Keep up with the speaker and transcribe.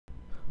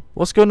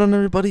What's going on,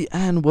 everybody,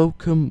 and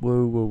welcome.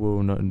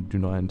 Whoa, no, do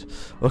not end.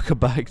 Welcome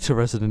back to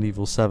Resident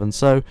Evil 7.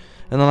 So,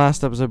 in the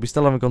last episode, we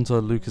still haven't gone to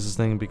Lucas's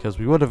thing because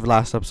we would have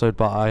last episode,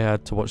 but I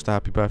had to watch the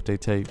Happy Birthday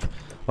tape.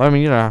 Well, I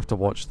mean, you don't have to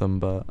watch them,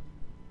 but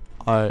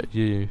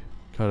you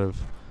kind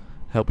of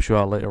helps you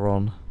out later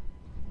on.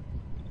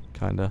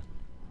 Kinda.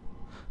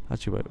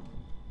 Actually, wait.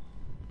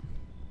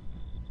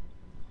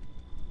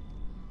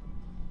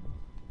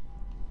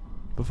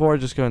 Before I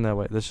just go in there,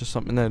 wait, there's just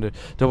something. No,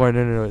 don't worry,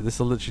 no, wait, this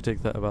will literally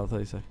take that about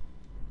 30 seconds.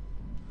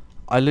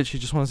 I literally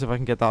just want to see if I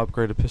can get that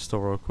upgraded pistol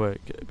real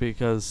quick,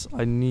 because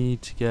I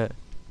need to get...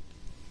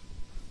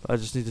 I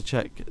just need to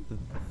check,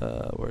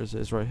 where is it?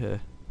 It's right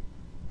here.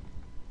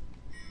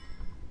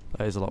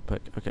 That is a lockpick.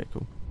 Okay,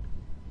 cool.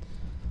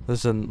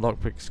 Listen,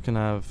 lockpicks can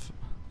have...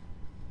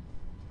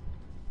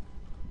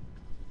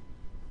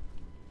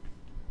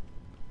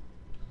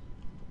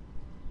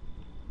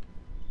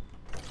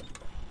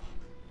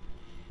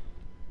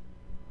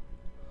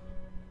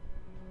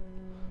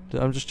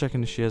 I'm just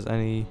checking if she has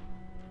any,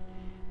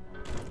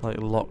 like,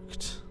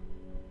 locked.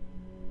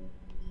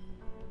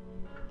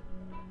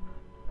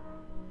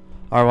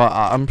 Alright, well,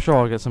 I'm sure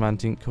I'll get some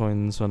antique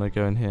coins when I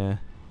go in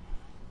here.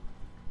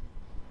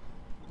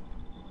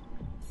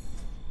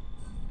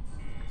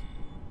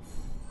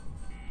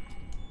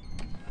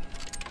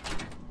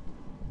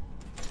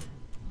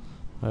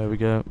 There we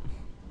go.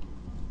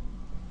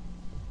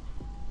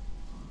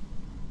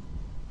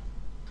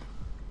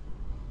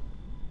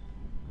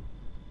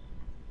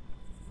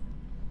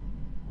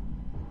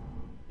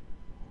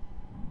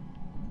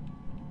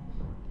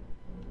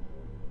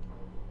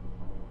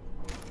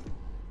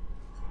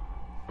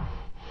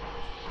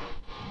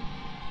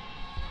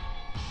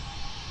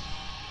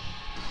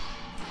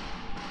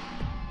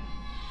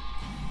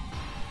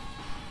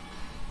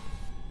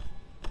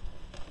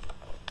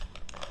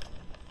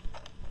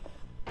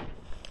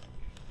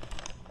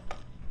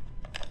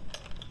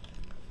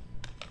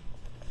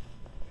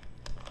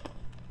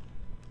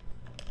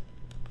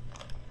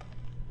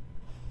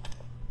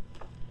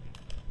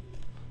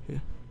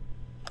 Here.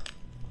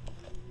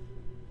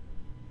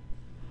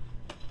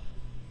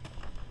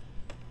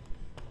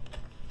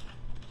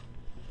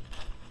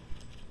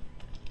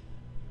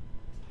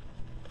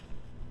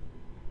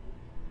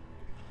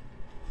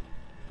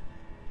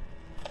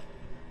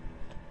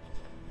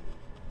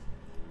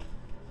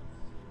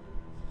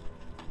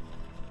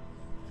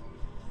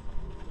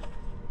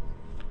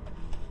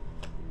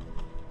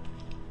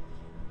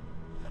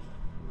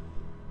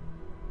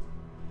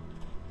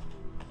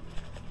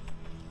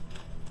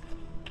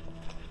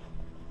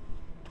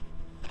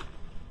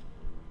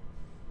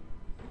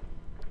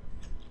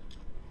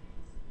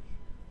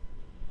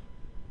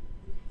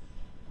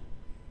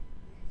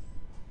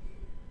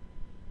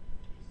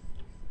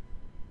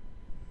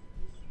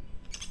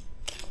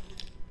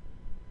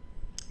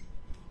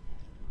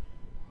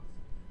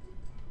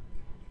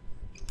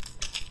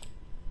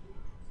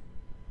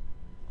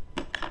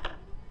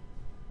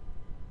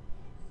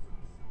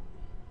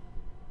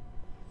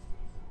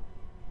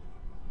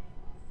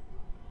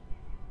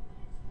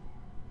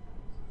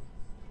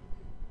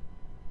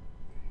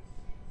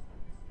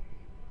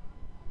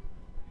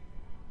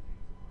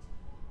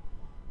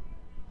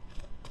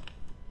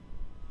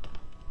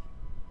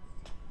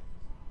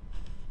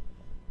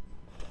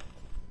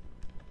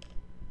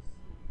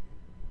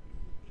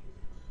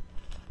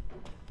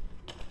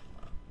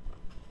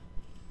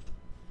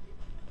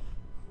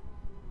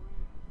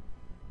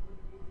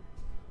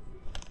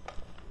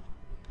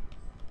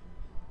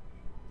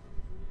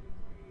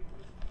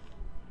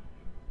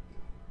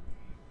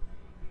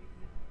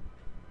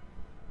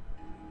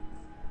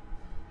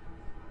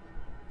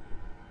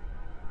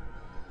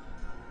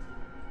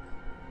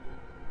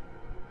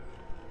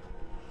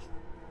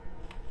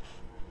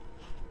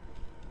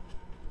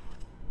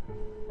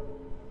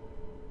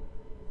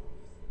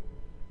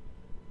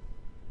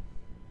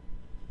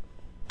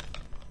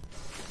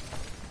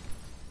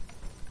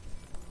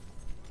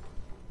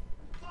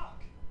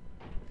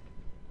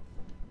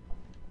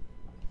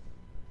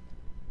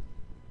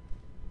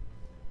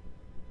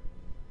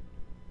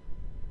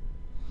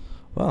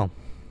 Well,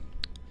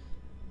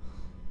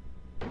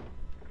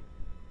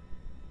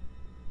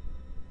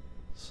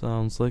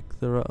 sounds like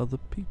there are other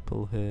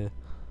people here.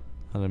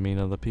 I don't mean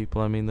other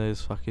people, I mean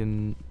those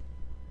fucking...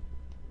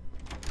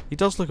 He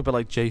does look a bit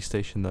like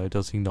J-Station though,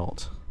 does he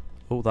not?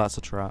 Oh, that's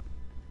a trap.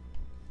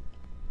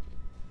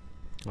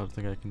 I don't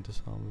think I can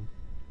disarm him.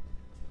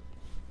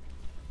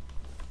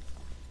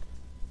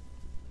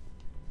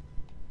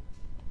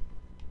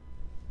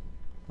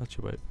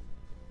 Actually, wait.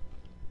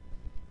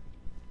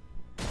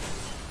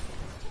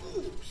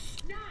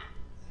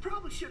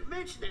 Probably should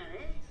mention that,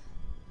 eh?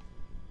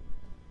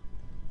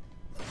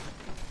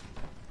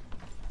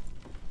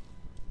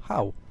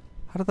 How?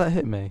 How did that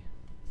hit me?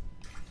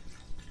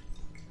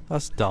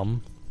 That's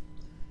dumb.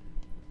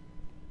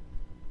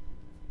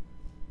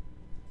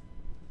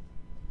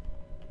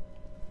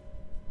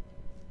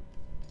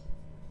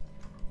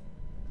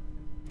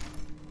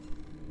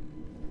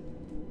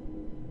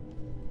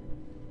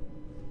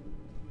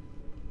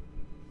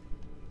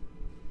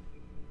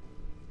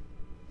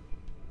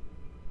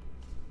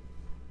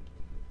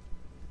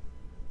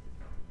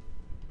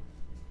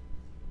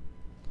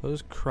 I'll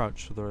just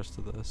crouch for the rest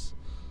of this.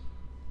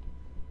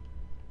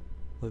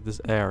 Like this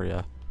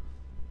area.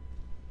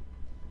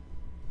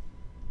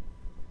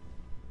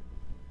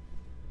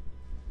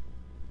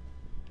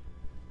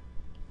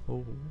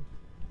 Oh,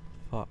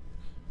 fuck.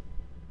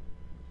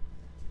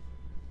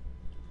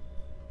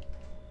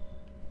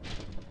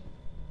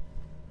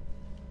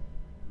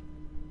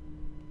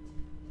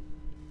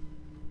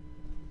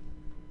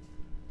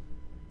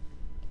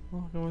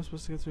 Oh, how am I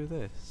supposed to get through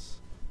this?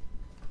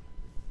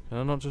 Can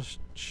I not just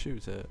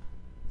shoot it?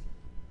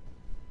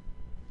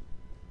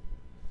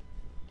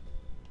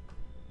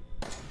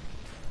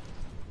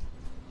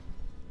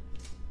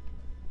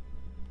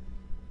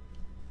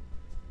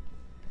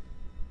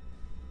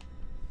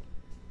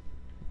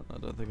 I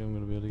don't think I'm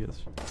going to be able to get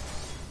through.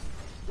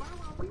 Wow,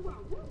 wow, wee, wow,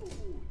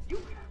 woo! You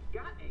have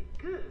got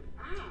a good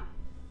eye.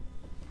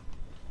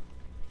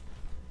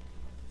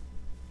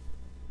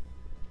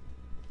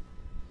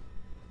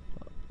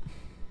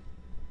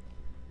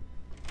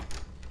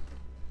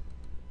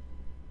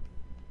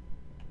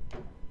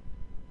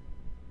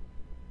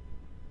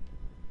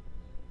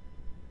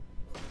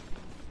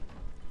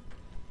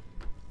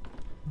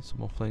 Some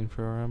more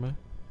flamethrower ammo.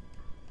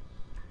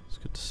 It's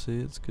good to see,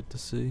 it's good to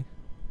see.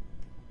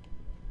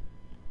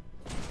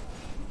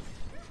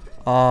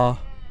 Sorry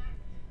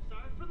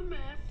for the mess.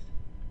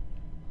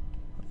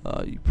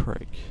 You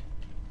prick.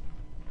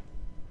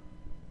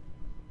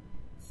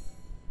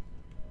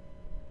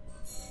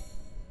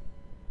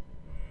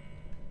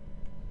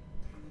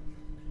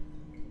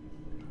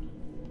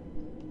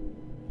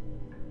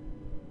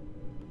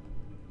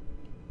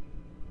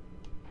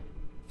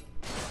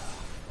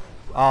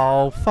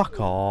 Oh, fuck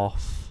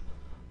off.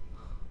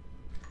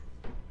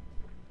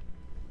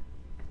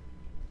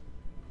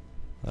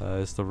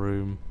 It's the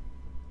room.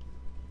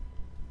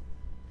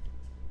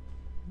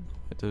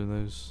 I doing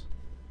those.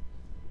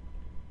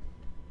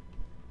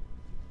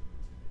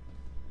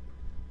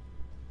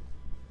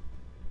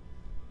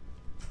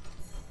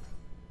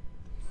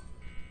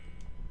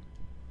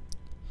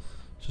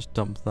 Just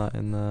dump that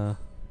in there.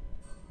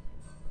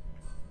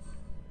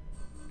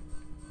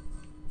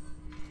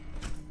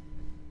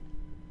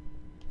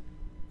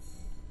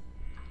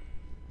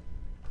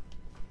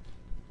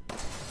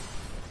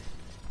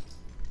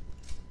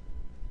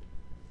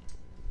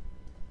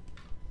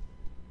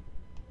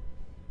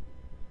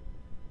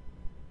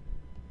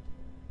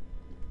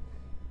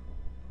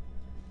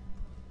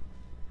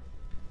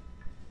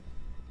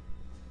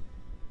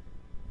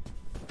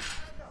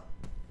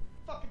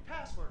 Fucking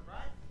password,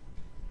 right?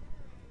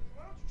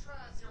 Why don't you try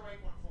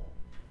 0814?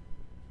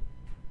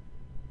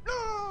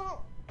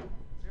 No!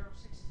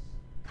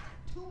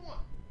 0621.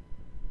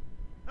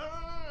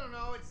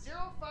 No, it's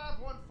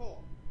 0514.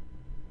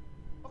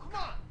 Oh, come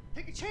on.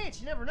 Take a chance.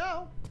 You never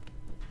know.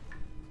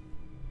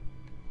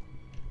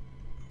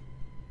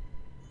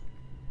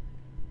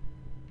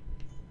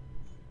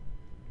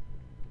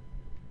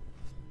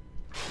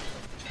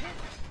 Tick,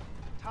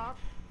 tock,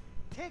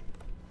 tick,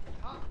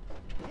 tock,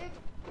 tick,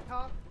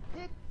 tock,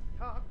 tick,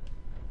 tock.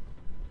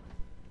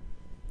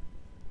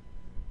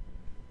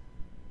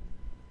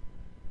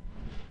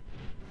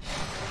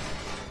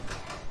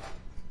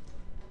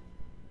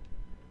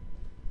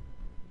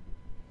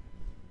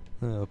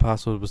 The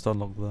password was to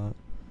unlock that.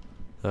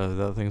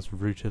 That thing's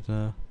rooted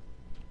now.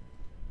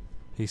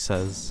 He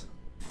says.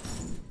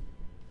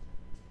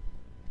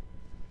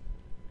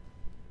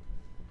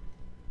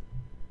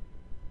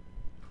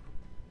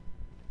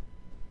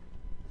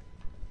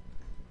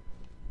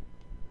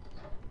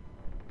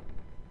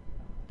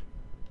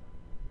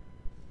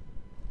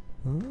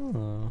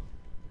 Oh.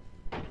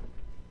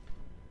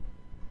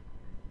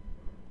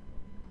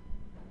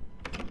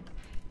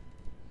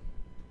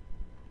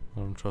 I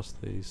don't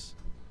trust these.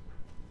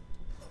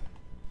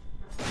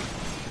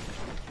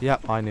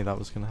 Yep, I knew that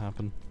was going to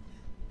happen.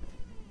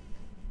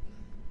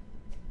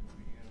 What are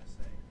you gonna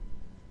say?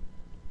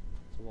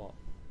 So what?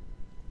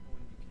 When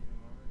you came in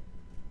my room?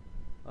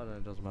 I don't know,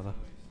 it doesn't matter. No,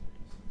 you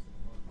said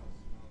something about this.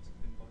 Now it's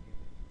been bugging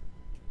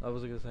me. I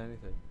wasn't going to say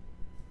anything.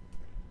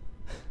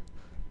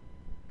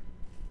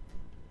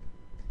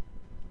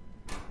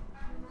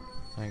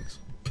 Thanks.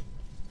 Do you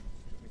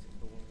want me to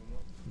fill one of them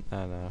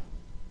up? No.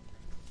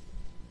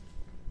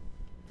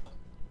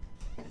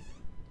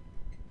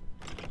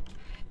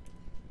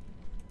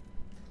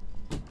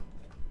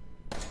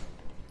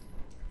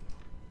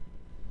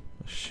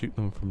 Shoot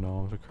them from now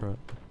on to crap.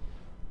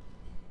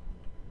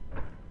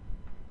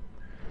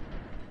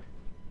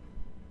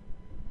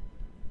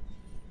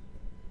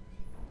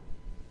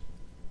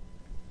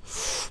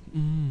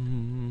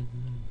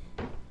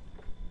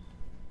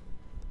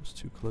 That's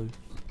too close.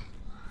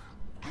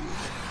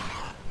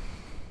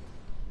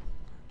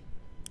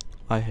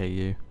 I hate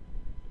you.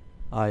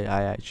 I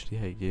actually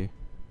hate you.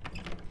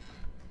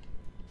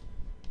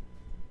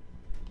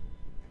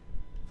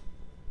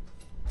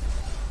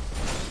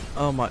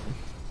 Oh my.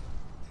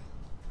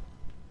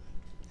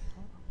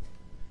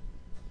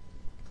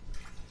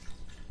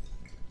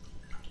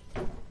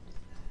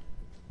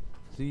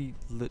 Do you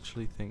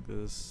literally think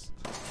there's...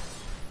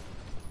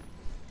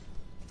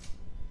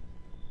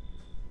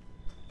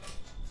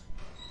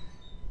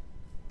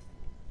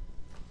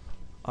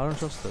 I don't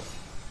trust it.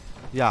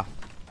 Yeah.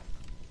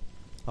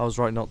 I was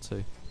right not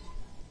to.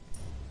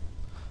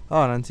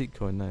 Oh, an antique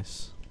coin,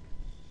 nice.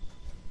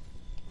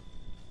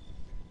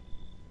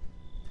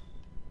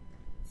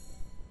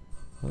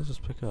 Let's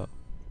just pick up.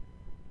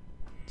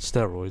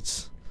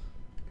 Steroids.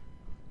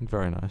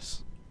 Very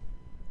nice.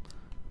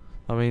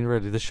 I mean,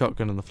 really, the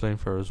shotgun and the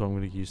flamethrower is what I'm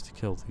going to use to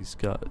kill these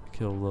guys.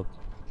 Kill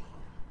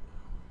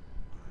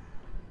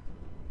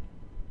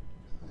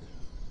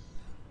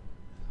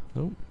the.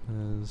 Oh,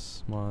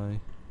 there's my.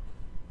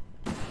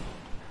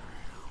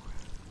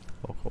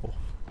 Fuck off.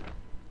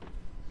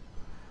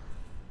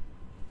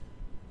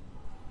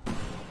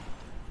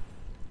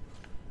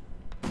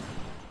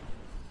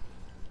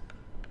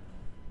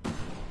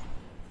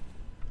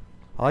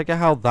 I like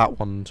how that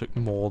one took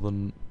more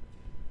than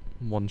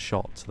one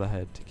shot to the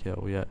head to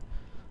kill, yet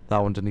that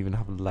one didn't even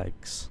have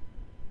legs.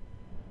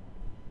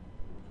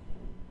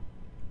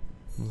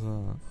 What's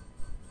that?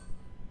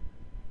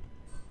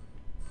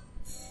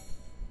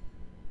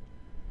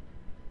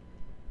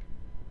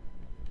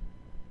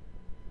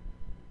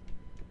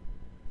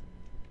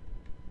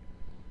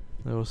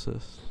 Hey, what's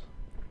this?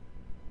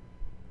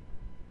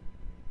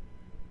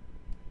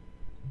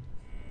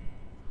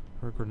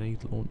 Or a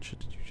grenade launcher,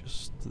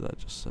 did that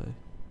just say?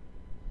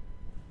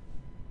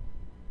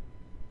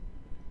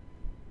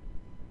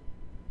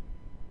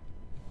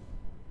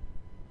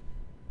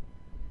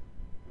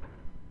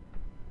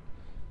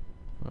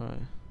 Right.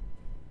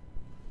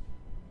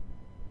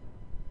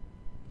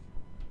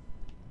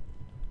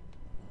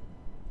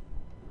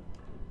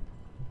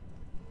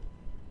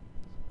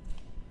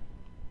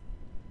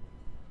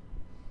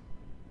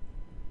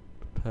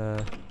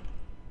 Prepare.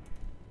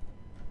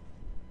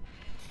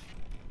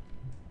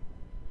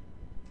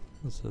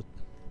 What's it?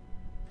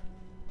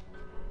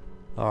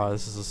 Alright,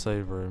 this is a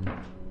save room.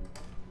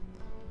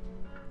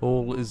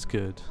 All is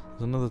good.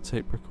 There's another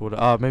tape recorder.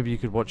 Ah, maybe you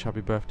could watch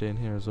Happy Birthday in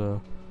here as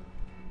well.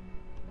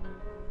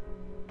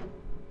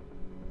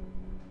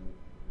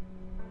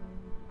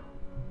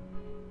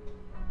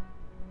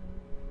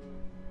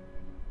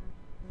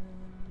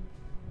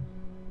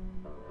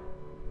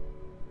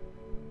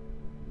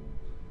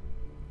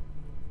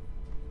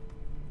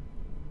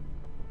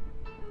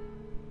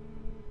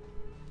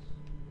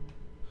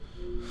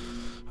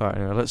 Alright,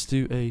 anyway, let's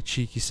do a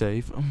cheeky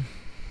save.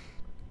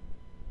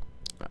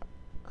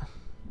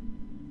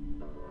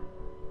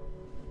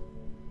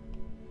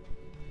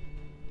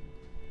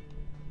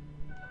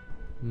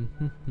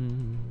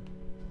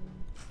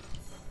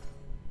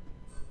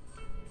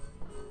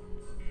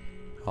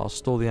 I'll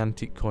store the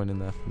antique coin in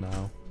there for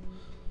now.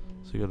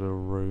 So you got a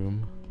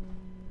room.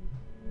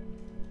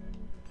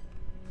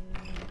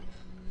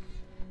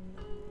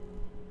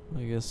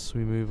 I guess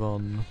we move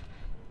on.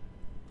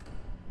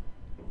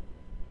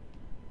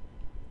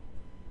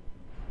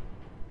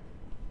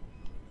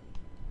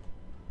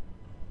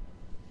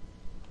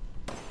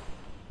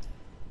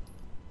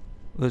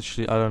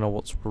 Literally, I don't know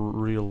what's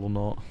real or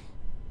not.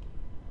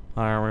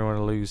 I don't really want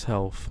to lose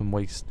health and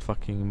waste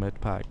fucking med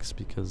packs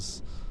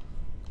because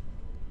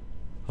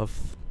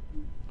of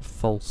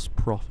false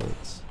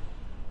profits.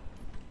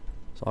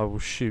 So I will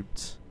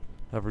shoot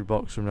every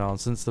box from now on.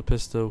 Since the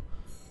pistol...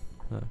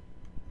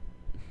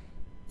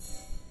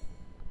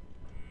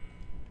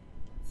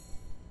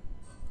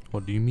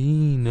 What do you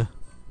mean?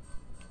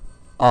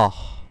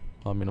 Ah,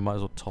 I mean I might as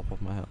well top off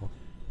my health.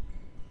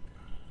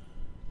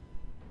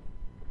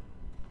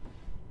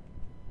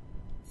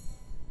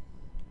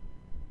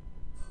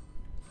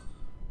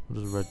 What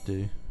does red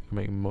do?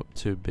 Can make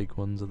two big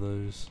ones of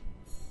those.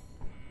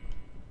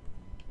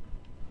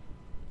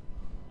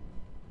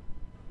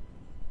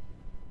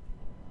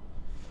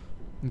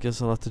 I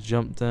guess I'll have to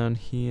jump down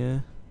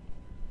here.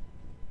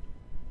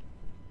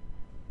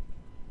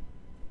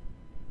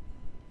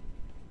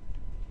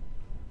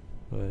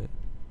 Wait.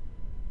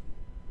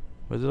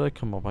 Where did I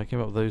come up? I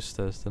came up those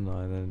stairs, didn't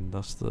I? And then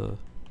that's the...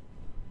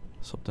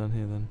 Let's up down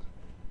here then.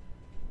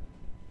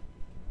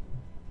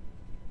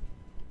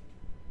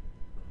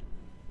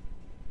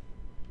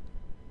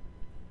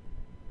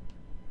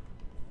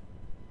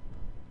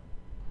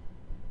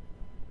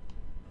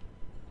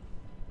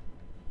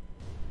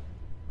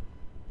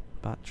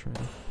 Battery.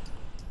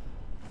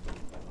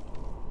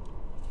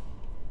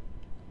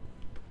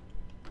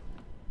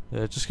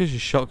 Yeah, just because you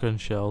shotgun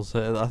shells,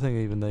 I think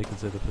even they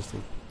consider pistol.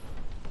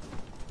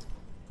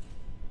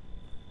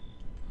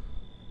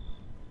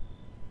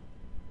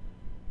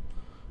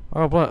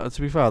 Oh, but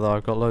to be fair though,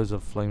 I've got loads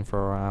of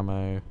flamethrower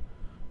ammo.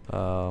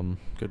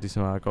 Got decent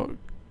amount. I've got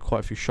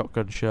quite a few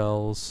shotgun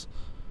shells.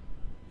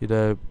 You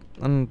know,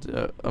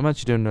 and I'm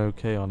actually doing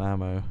okay on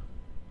ammo.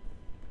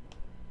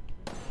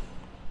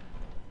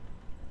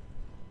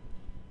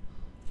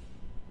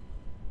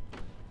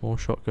 More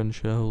shotgun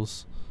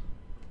shells.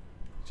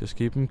 Just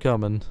keep them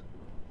coming.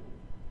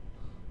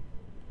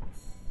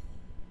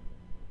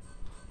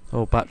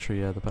 Oh,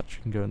 battery, yeah, the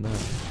battery can go in there.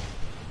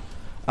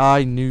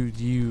 I knew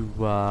you,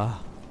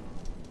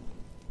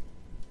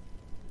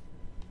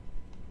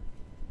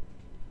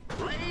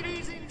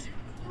 Ladies and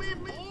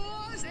gentlemen,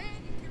 boys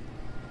and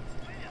girls,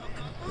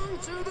 welcome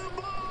to the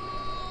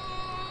bar.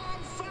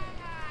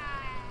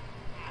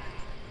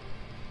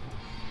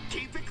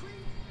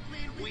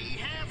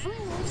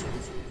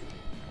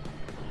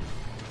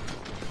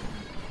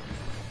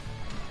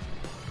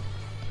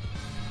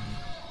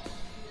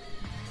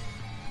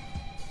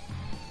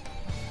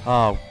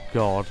 Oh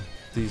god,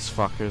 these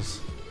fuckers.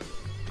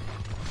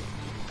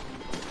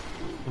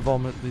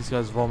 Vomit, these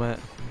guys vomit.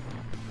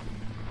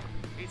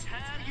 It's how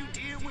you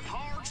deal with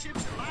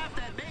hardships in life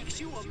that makes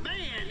you a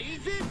man,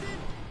 Ethan.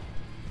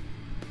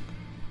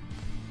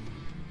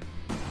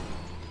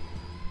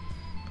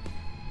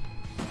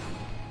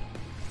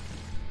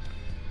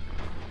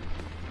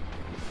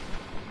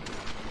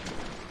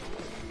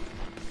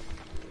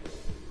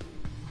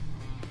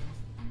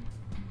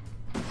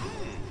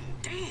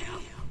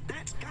 Damn,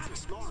 that's gotta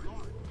smart.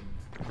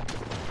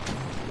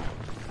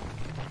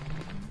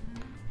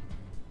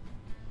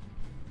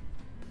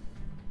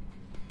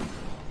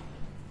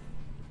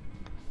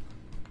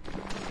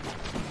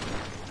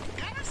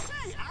 Gotta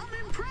say,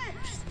 I'm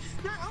impressed.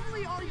 Not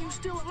only are you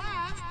still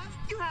alive,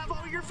 you have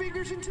all your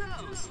fingers and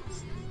toes.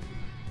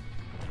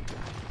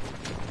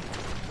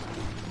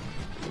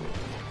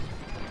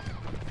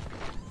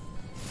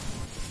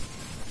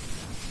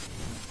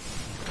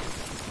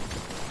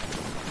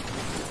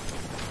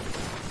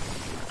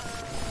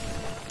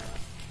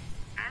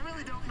 I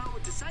really don't know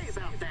what to say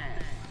about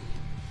that.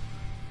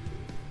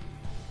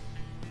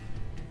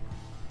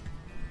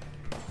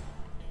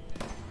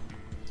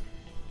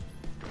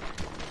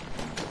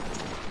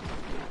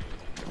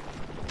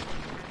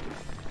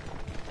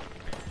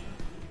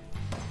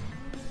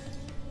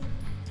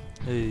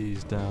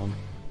 He's down.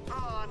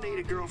 Oh, I need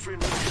a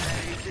girlfriend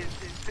today.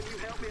 Can you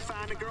help me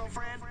find a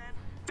girlfriend?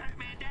 Fat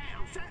man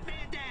down, fat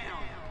man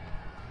down.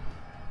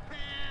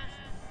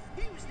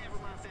 He was never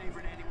my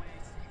favorite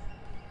anyways.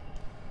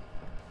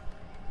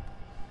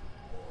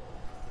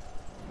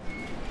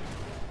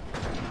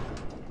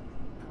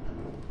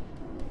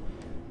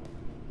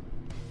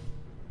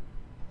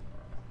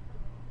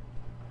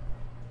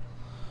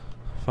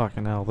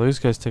 Fucking hell, those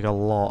guys take a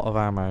lot of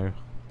ammo.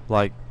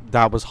 Like,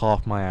 that was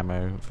half my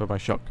ammo for my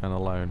shotgun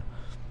alone.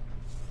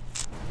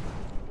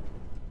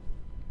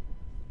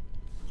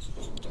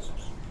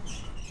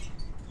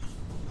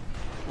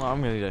 Well,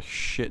 I'm gonna need a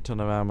shit ton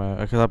of ammo,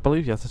 because I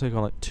believe you have to take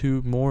on like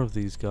 2 more of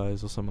these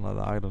guys or something like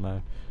that, I don't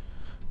know.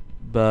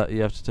 But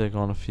you have to take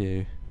on a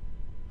few.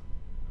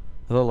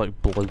 They look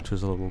like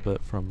bloaters a little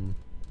bit from...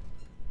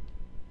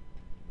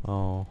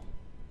 Oh,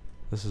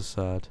 this is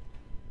sad.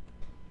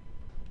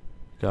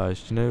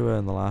 Guys, do you know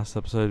in the last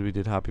episode we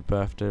did Happy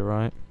Birthday,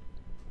 right?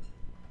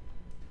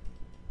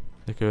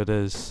 Look who it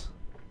is.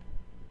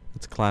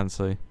 It's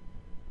Clancy.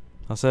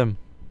 That's him.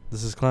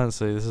 This is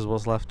Clancy. This is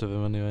what's left of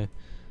him anyway.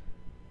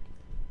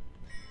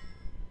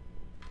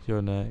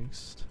 You're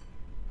next.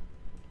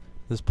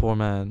 This poor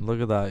man. Look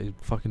at that. He's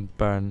fucking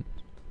burnt.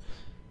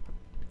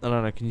 I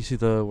don't know. Can you see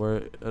the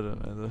where? I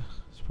don't know.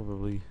 It's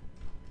probably.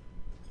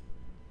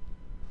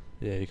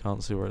 Yeah, you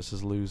can't see where it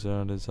says loser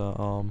on his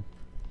arm.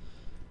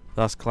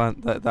 That's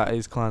That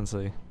is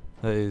Clancy.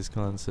 That is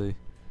Clancy.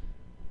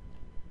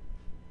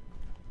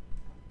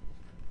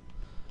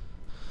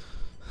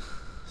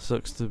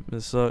 It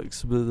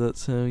sucks, but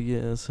that's how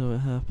it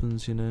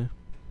happens, you know.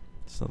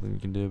 There's nothing you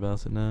can do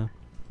about it now.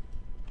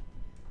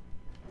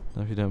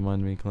 Now, if you don't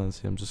mind me,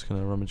 Clancy, I'm just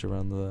gonna rummage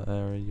around the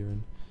area you're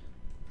in.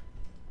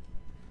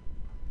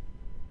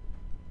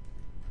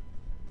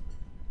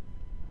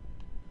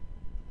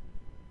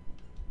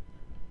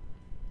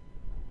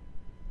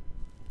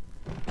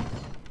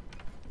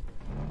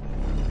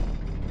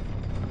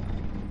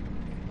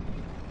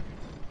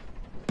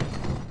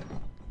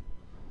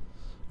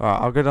 Alright,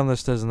 I'll go down the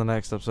stairs in the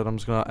next episode. I'm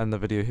just going to end the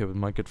video here with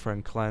my good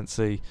friend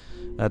Clancy.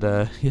 And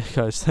yeah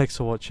guys, thanks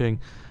for watching,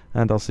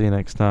 and I'll see you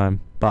next time.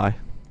 Bye.